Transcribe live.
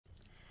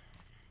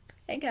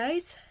Hey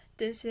guys,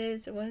 this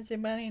is Wednesday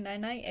Money Night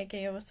Night,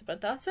 aka Elizabeth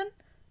Dawson.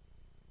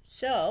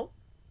 So,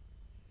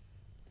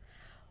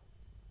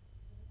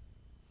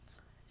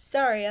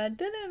 sorry I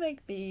didn't make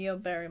video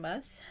very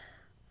much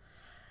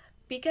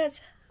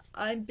because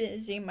I'm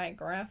busy my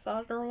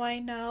grandfather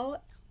right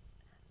now.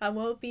 I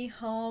will be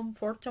home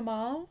for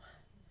tomorrow.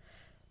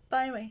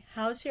 By the way,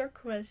 how's your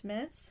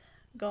Christmas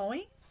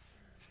going?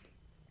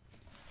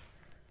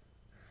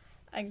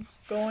 I'm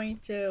going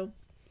to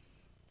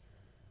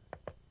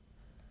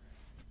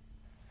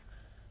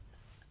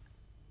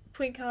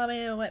please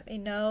comment and let me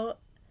know.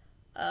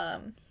 I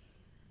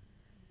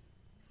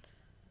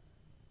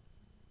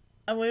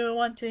really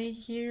want to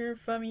hear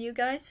from you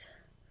guys.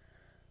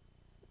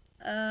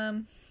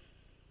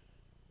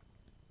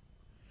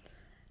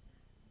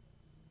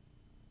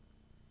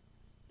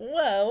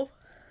 Well,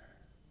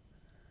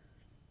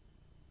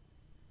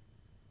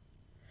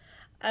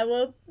 I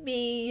will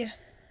be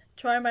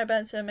trying my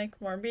best to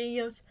make more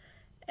videos,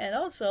 and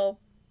also,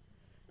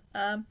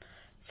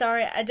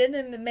 sorry I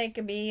didn't make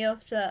a video,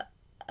 so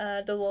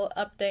the little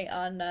update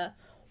on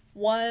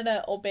one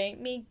Obey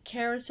Me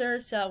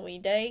characters that we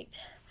date.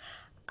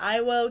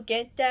 I will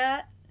get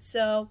that.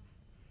 So,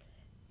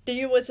 do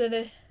you listen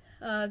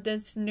to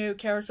this new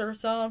character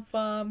song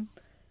from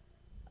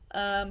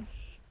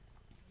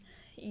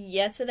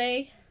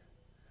yesterday?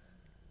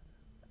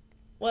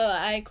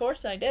 Well, of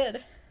course I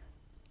did.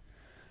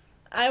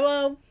 I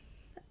will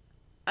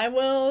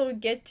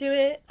get to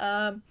it.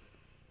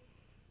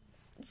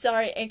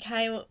 Sorry, it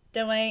kind of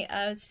delayed.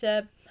 I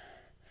said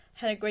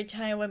had a great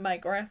time with my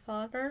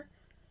grandfather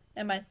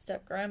and my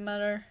step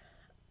grandmother.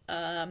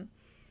 During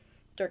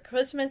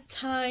Christmas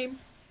time.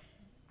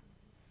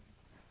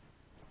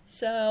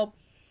 So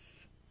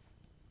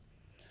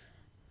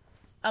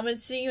I'm gonna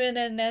see you in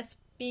the next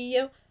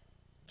video.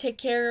 Take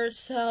care of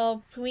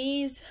yourself,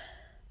 please.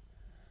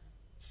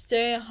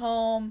 Stay at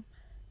home.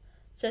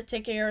 So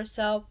take care of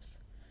yourselves.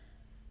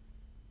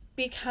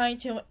 Be kind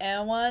to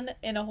everyone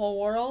in the whole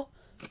world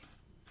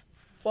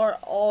for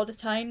all the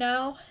time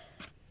now.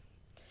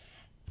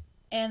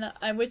 And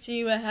I wish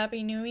you a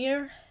happy new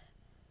year.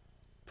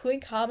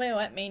 Please comment,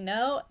 let me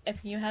know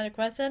if you had a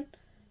question.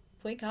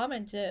 Please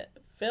comment,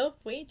 feel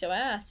free to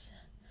ask.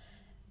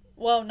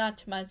 Well, not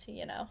too much,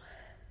 you know.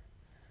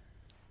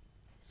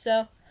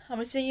 So, I'm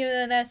gonna see you in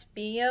the next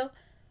video.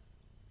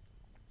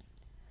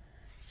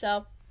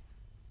 So,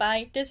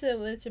 bye. This is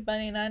Elizabeth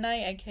Bunny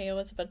 99, aka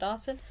Elizabeth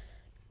Dawson.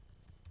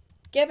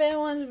 Give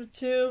everyone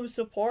to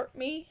support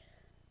me.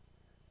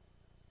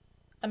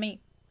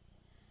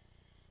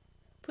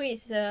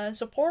 Please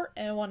support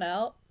everyone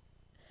out.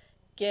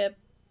 Give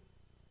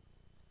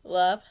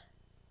love.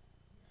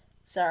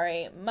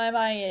 Sorry, my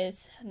mind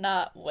is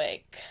not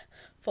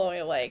fully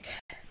awake.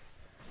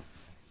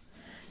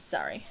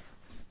 Sorry.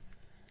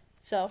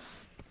 So,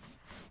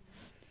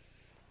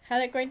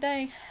 have a great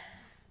day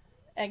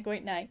and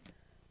great night.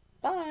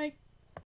 Bye.